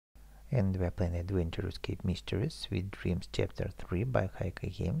And we're playing Adventure Escape Mysteries with Dreams Chapter 3 by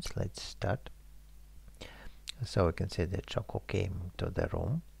HaikuGames. Let's start. So we can see that Choco came to the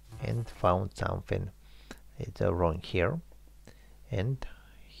room and found something. It's wrong here. And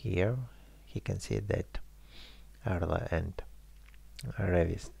here he can see that Arla and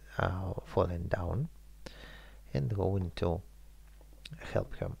Revis are falling down and going to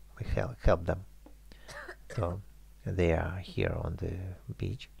help them. So they are here on the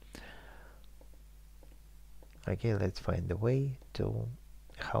beach. Okay, let's find the way to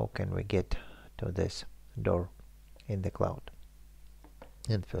how can we get to this door in the cloud.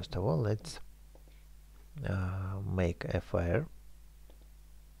 And first of all, let's make a fire.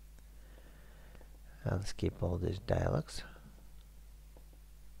 I'll skip all these dialogues.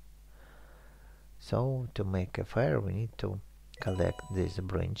 So to make a fire we need to collect these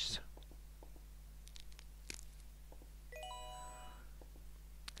branches.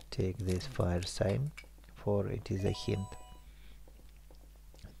 Take this fire sign, for it is a hint.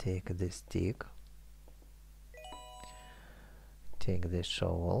 Take the stick. Take the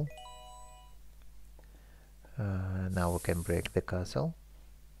shovel. Now we can break the castle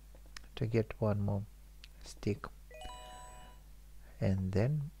to get one more stick. And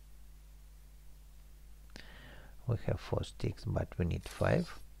then we have 4 sticks, but we need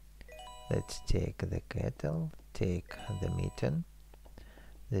 5. Let's take the kettle, take the mitten.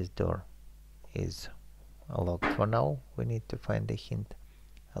 This door is locked for now. We need to find a hint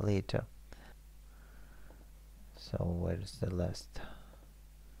later. So where's the last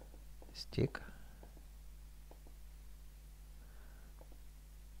stick?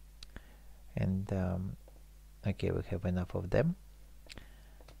 And okay, we have enough of them.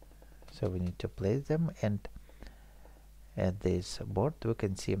 So we need to place them, and at this board we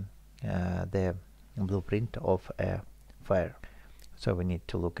can see the blueprint of a fire. So we need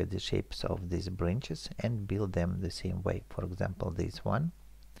to look at the shapes of these branches and build them the same way. For example, this one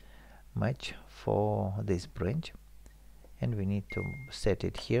match for this branch, and we need to set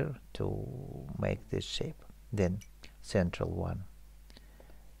it here to make this shape. Then central one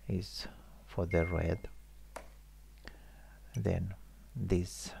is for the red. Then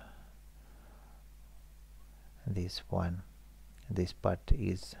this one, this part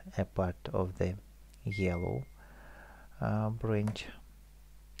is a part of the yellow branch,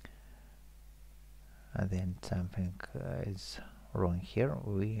 and then something is wrong here.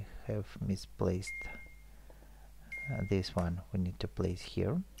 We have misplaced this one. We need to place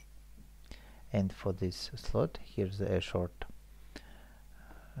here, and for this slot here's a short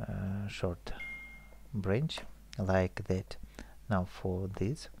branch like that. Now for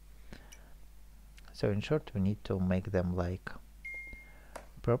this, so in short we need to make them like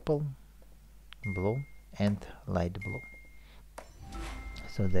purple, blue and light blue.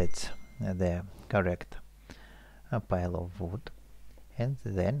 So that's the correct pile of wood, and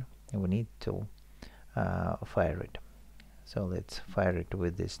then we need to fire it. So let's fire it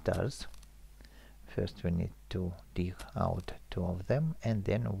with the stars. First we need to dig out 2 of them, and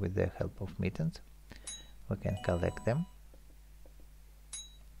then with the help of mittens we can collect them.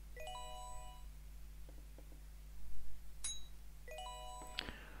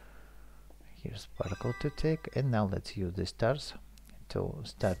 Here's sparkle to take, and now let's use the stars to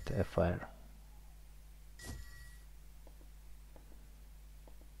start a fire.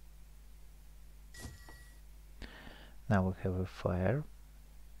 Now we have a fire.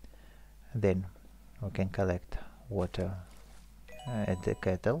 Then we can collect water at the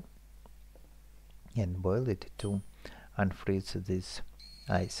kettle and boil it to unfreeze this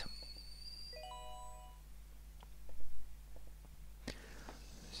ice.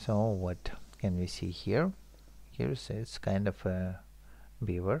 So what can we see here? Here's it's kind of a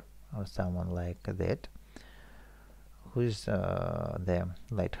beaver or someone like that, who is the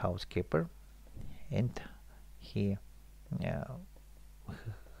lighthouse keeper, and he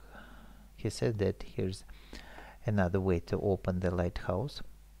said that here's another way to open the lighthouse,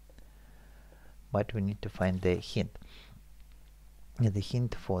 but we need to find the hint. The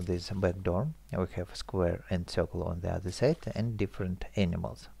hint for this back door, we have square and circle on the other side and different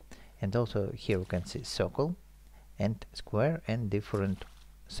animals, and also here we can see circle and square and different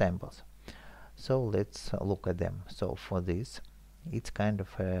symbols. So let's look at them. So for this, it's kind of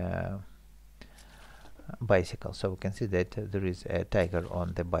a bicycle, so we can see that there is a tiger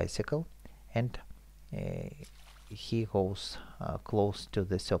on the bicycle, and he goes close to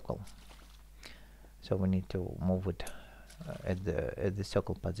the circle, so we need to move it at the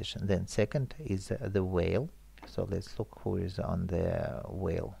circle position. Then second is the whale, so let's look who is on the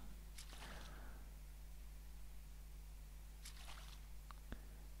whale.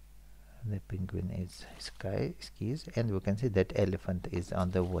 the penguin is skis, and we can see that elephant is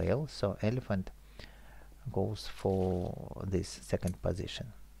on the whale, so elephant goes for this second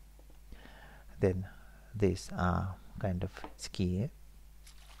position. Then these are kind of ski,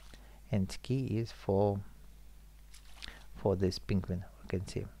 and ski is for this penguin. We can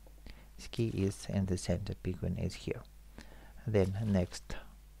see ski is in the center, penguin is here. Then next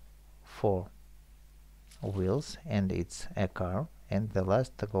 4 wheels, and it's a car, and the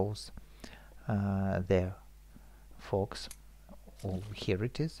last goes the fox. Oh, here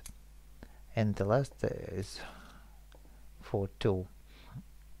it is, and the last is for 2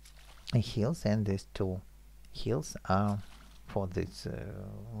 hills, and these 2 hills are for this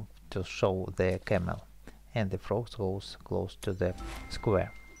to show the camel, and the frog goes close to the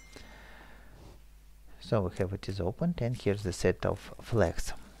square. So we have it is opened, and here's the set of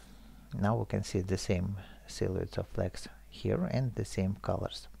flags. Now we can see the same silhouettes of flags here and the same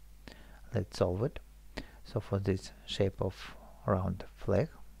colors. Let's solve it. So for this shape of round flag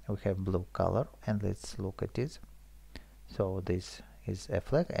we have blue color, and let's look at this. So this is a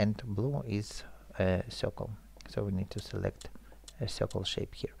flag and blue is a circle, so we need to select a circle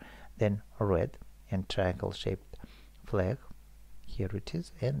shape here. Then red and triangle shaped flag, here it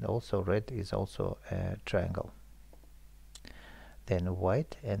is, and also red is also a triangle. Then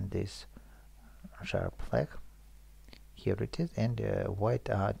white and this sharp flag, here it is, and white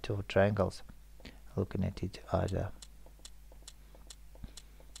are 2 triangles looking at each other.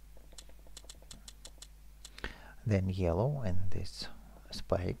 Then yellow and this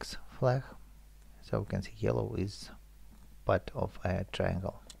spikes flag, so we can see yellow is part of a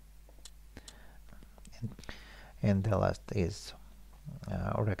triangle. And the last is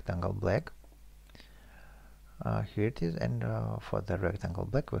rectangle black. Here it is, and for the rectangle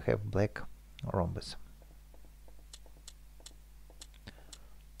black we have black rhombus.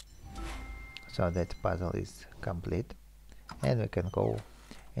 So that puzzle is complete, and we can go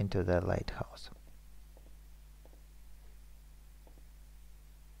into the lighthouse.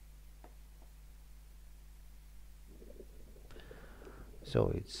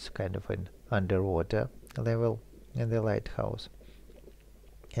 So it's kind of an underwater level in the lighthouse,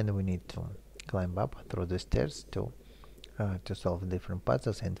 and we need to climb up through the stairs to solve different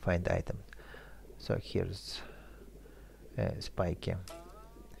puzzles and find items. So here's a spiky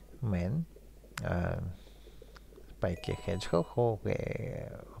man, spiky hedgehog,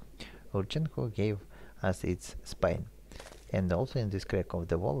 urchin who gave us its spine. And also in this crack of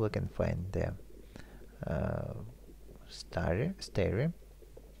the wall we can find the stair,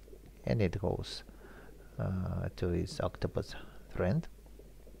 and it goes to his octopus friend,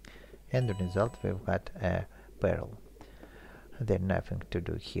 and the result we've got a barrel. There's nothing to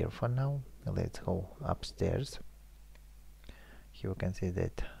do here for now. Let's go upstairs. Here we can see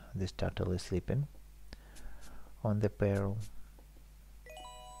that this turtle is sleeping on the barrel.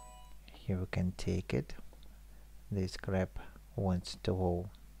 Here we can take it. This crab wants to go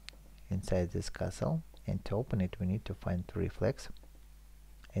inside this castle, and to open it we need to find 3 flags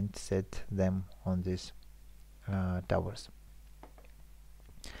and set them on these towers.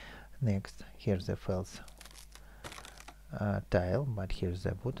 Next, here's the false tile, but here's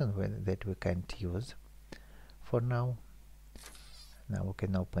the button that we can't use for now. Now we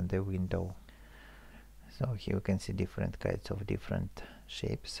can open the window. So here we can see different kinds of different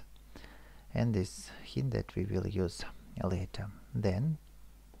shapes, and this hint that we will use later. Then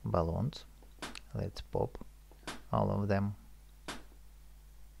balloons, let's pop all of them,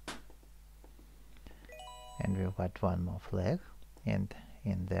 and we've got 1 more flag, and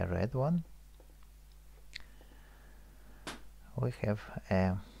in the red one we have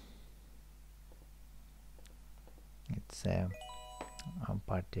it's a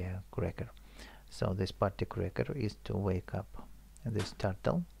party cracker. So this party cracker is to wake up this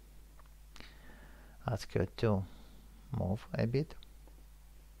turtle, ask her to move a bit,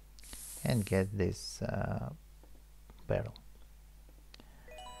 and get this barrel.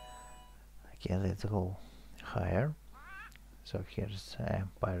 Okay, let's go higher. So here's a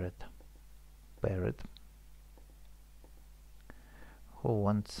parrot who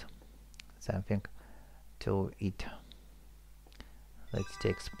wants something to eat. Let's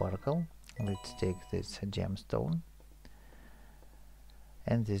take sparkle, let's take this gemstone,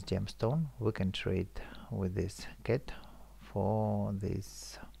 and this gemstone we can trade with this cat for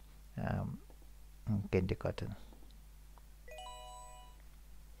this candy cotton.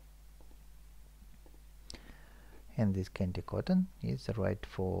 And this candy cotton is right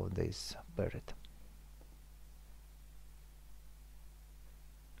for this parrot.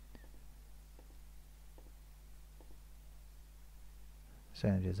 So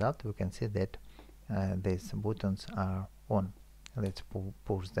in result we can see that these buttons are on. Let's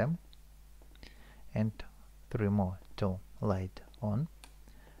push them, and 3 more to light on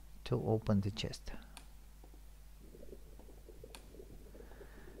to open the chest.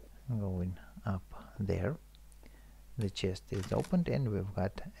 Going up there, the chest is opened and we've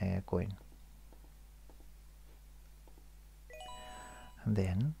got a coin. And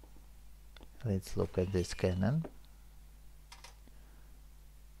then let's look at this cannon.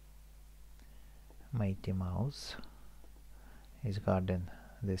 Mighty Mouse is guarding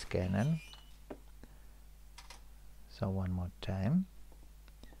this cannon. So one more time,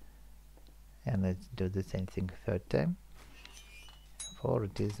 and let's do the same thing third time, for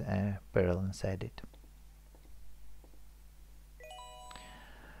it is a barrel inside it.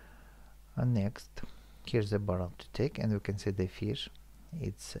 And next, here's a barrel to take, and we can see the fish.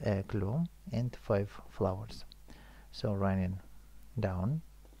 It's a clue and 5 flowers. So running down,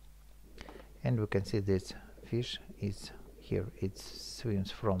 and we can see this fish is here. It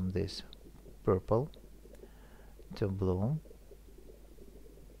swims from this purple to blue,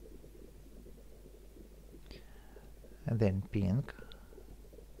 and then pink,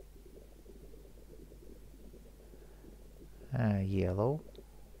 yellow,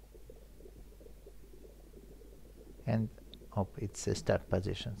 and it's a start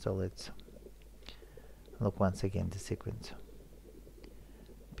position. So let's look once again the sequence.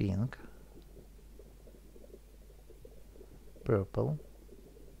 Pink, purple,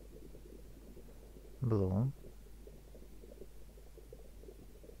 blue,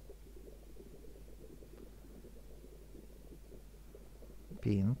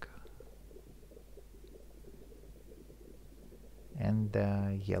 pink, and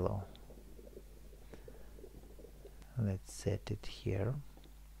yellow. Let's set it here.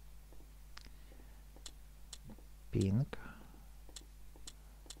 Pink,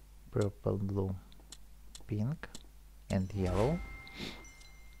 purple, blue, pink, and yellow.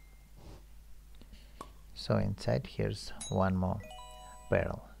 So inside here's one more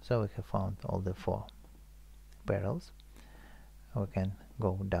barrel. So we have found all the 4 barrels. We can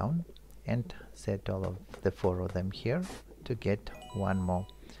go down and set all of the 4 of them here to get one more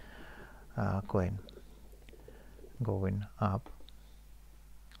coin. Going up,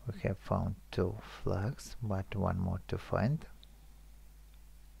 we have found 2 flags, but one more to find.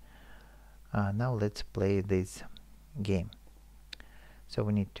 Now let's play this game. So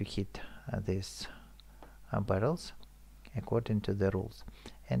we need to hit these barrels according to the rules,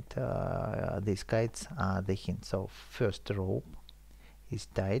 and these kites are the hint. So first rope is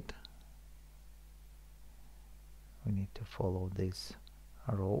tied. We need to follow this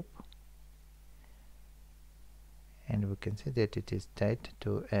rope, and we can see that it is tied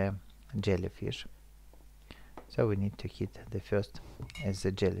to a jellyfish. So we need to hit the first as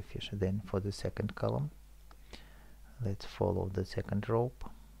a jellyfish. Then for the second column, let's follow the second rope,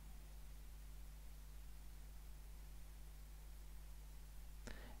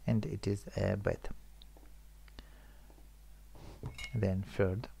 and it is a bat. Then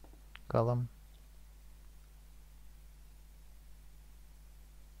third column,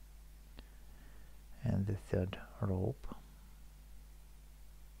 and the third rope,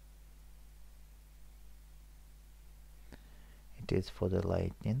 it is for the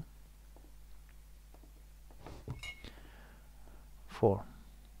lightning. 4,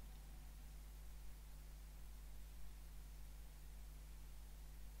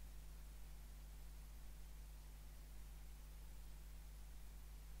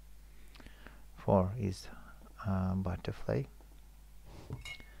 is butterfly.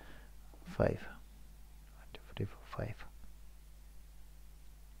 5, 3, 4, 5.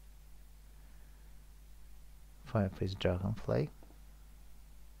 5 is dragonfly.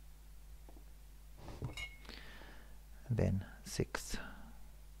 Then 6.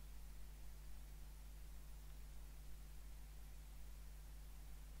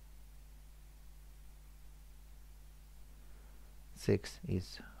 6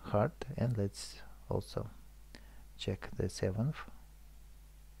 is heart, and let's also check the 7th.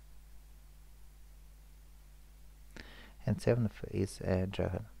 And 7th is a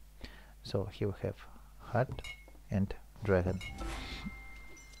dragon. So here we have heart and dragon.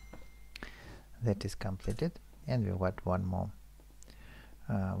 That is completed, and we got one more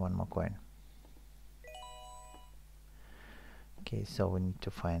coin. Okay, so we need to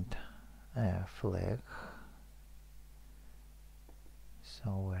find a flag. So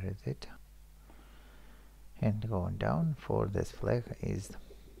where is it? And going down, for this flag is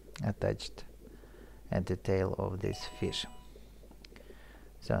attached at the tail of this fish.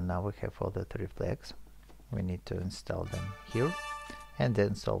 So now we have all the 3 flags. We need to install them here, and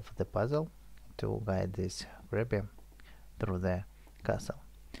then solve the puzzle to guide this grabby through the castle.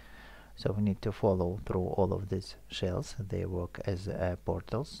 So we need to follow through all of these shells. They work as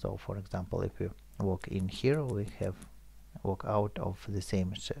portals. So for example, if we walk in here, we have walk out of the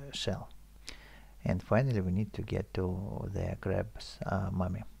same shell. And finally we need to get to the crab's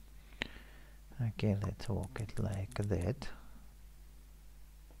mummy. Okay, let's walk it like that.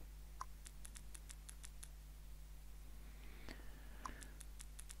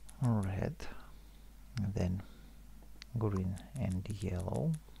 Red, and then green and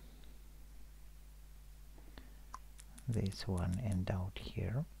yellow. This one and out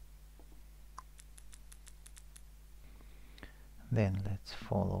here. Then let's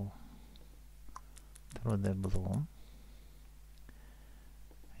follow through the blue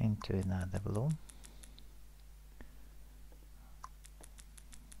into another blue,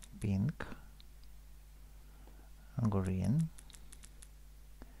 pink, green,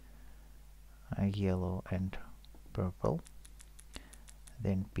 yellow and purple,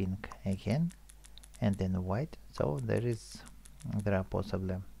 then pink again, and then white. So there are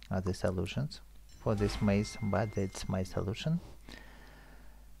possibly other solutions for this maze, but that's my solution,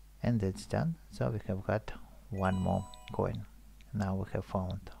 and that's done. So we have got one more coin. Now we have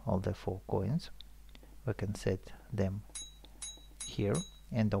found all the 4 coins. We can set them here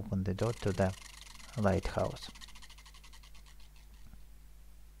and open the door to the lighthouse.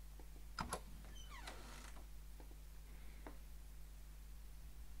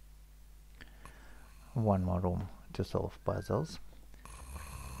 One more room to solve puzzles.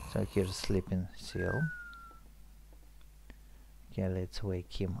 So here's sleeping seal. Okay, let's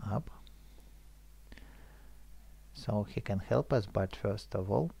wake him up so he can help us, but first of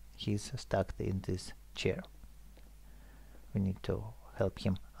all he's stuck in this chair. We need to help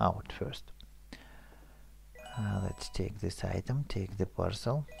him out first. Let's take this item, take the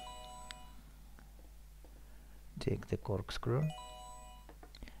parcel, take the corkscrew,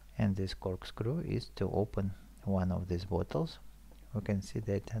 and this corkscrew is to open one of these bottles. We can see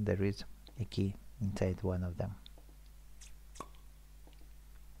that there is a key inside one of them.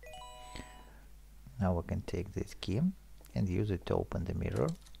 Now we can take this key and use it to open the mirror,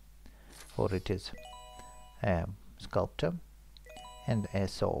 for it is a sculpture and a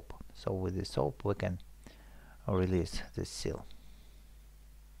soap. So with the soap we can release this seal.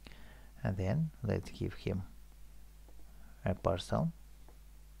 And then let's give him a parcel.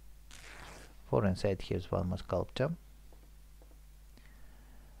 For inside here's one more sculpture,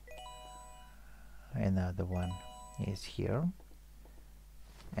 another one is here,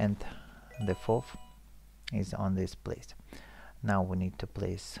 and the 4th is on this place. Now we need to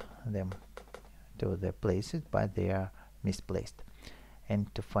place them to the places, but they are misplaced.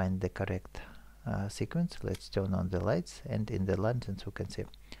 And to find the correct sequence, let's turn on the lights, and in the lanterns we can see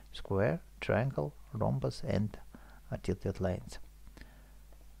square, triangle, rhombus, and tilted lines.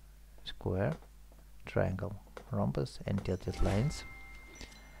 Square, triangle, rhombus, and tilted lines.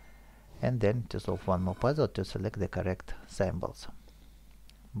 And then to solve one more puzzle, to select the correct symbols.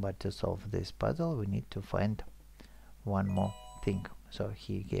 But to solve this puzzle we need to find one more thing. So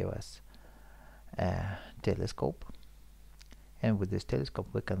he gave us a telescope, and with this telescope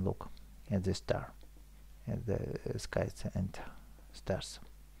we can look at the star, at the skies and stars.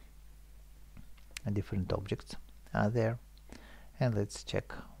 And different objects are there, and let's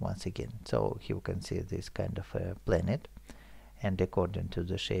check once again. So here we can see this kind of a planet, and according to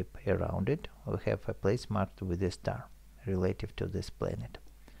the shape around it we have a place marked with a star relative to this planet.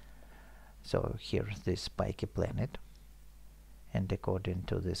 So here's this spiky planet, and according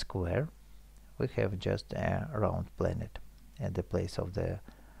to the square we have just a round planet at the place of the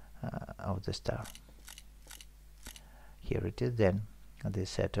star. Here it is, then the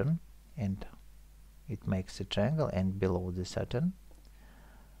Saturn, and it makes a triangle, and below the Saturn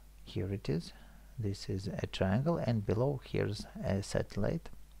here it is, this is a triangle, and below here's a satellite.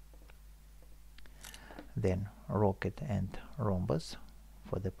 Then rocket and rhombus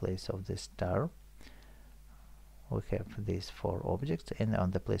for the place of the star. We have these 4 objects, and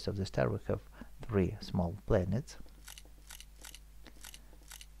on the place of the star we have 3 small planets.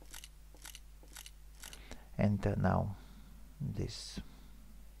 And now this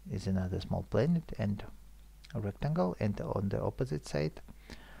is another small planet and a rectangle, and on the opposite side,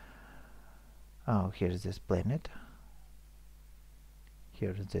 here's this planet,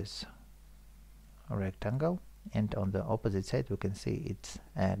 here's this rectangle, and on the opposite side we can see it's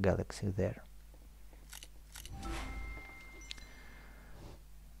a galaxy there.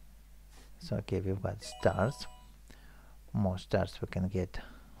 So okay, we've got stars. More stars we can get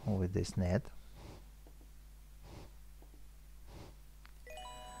with this net.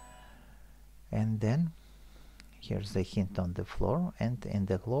 And then here's the hint on the floor, and in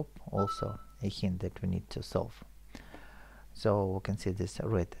the globe also a hint that we need to solve. So we can see this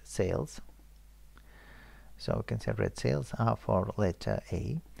red sails. So we can say red sails are for letter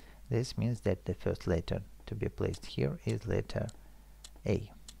A. This means that the first letter to be placed here is letter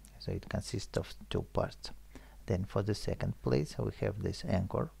A. So it consists of two parts. Then for the second place we have this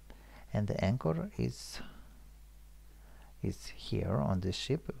anchor, and the anchor is here on the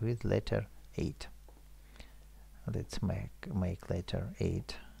ship with letter 8. Let's make letter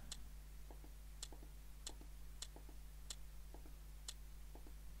 8.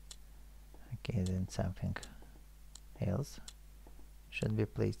 Okay, then something else should be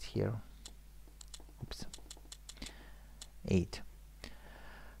placed here. Oops. 8.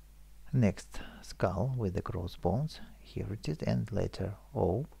 Next, skull with the crossbones. Here it is, and letter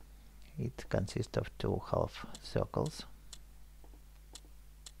O. It consists of two half circles.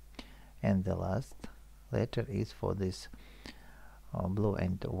 And the last letter is for this blue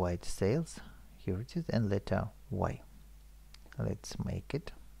and white sails. Here it is, and letter Y. Let's make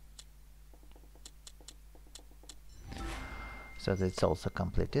it. So that's also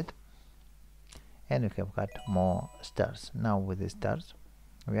completed. And we have got more stars. Now with the stars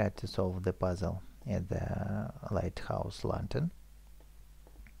we have to solve the puzzle at the lighthouse lantern.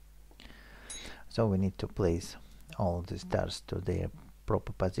 So we need to place all the stars to their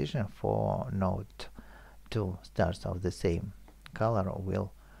proper position. For not two stars of the same color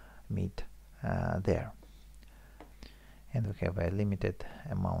will meet there. And we have a limited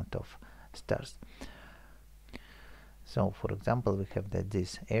amount of stars. So for example, we have that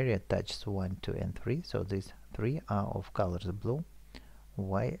this area touches 1, 2 and 3. So these 3 are of colors blue,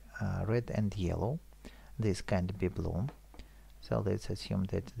 white, red and yellow. This can't be blue. So let's assume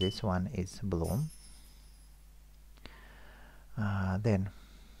that this one is blue. Then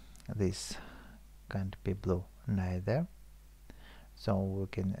this can't be blue neither. So we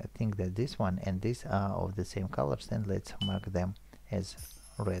can think that this one and this are of the same colors, and let's mark them as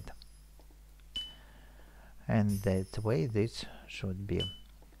red. And that way this should be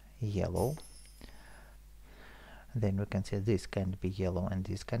yellow. Then we can say this can't be yellow and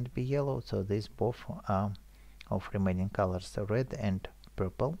this can't be yellow, so these both are of remaining colors, red and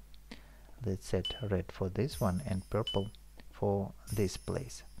purple. Let's set red for this one and purple for this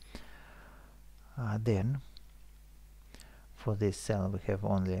place. Then for this cell we have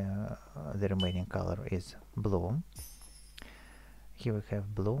only the remaining color is blue. Here we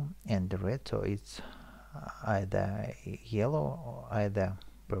have blue and red, so it's either yellow or either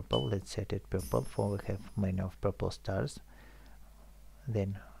purple. Let's set it purple, for we have many of purple stars.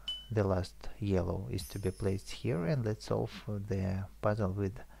 Then the last yellow is to be placed here, and let's solve the puzzle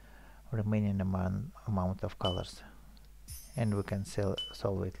with remaining amount of colors. And we can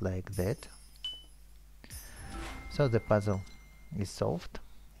solve it like that. So the puzzle is solved,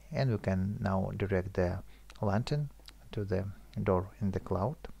 and we can now direct the lantern to the door in the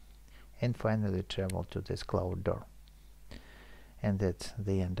cloud, and finally travel to this cloud door. And that's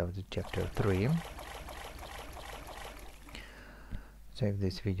the end of the chapter 3. So if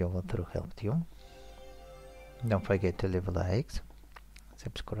this video walkthrough helped you, don't forget to leave likes,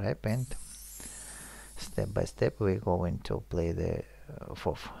 subscribe, and step by step we're going to play the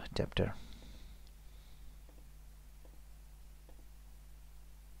 4th chapter.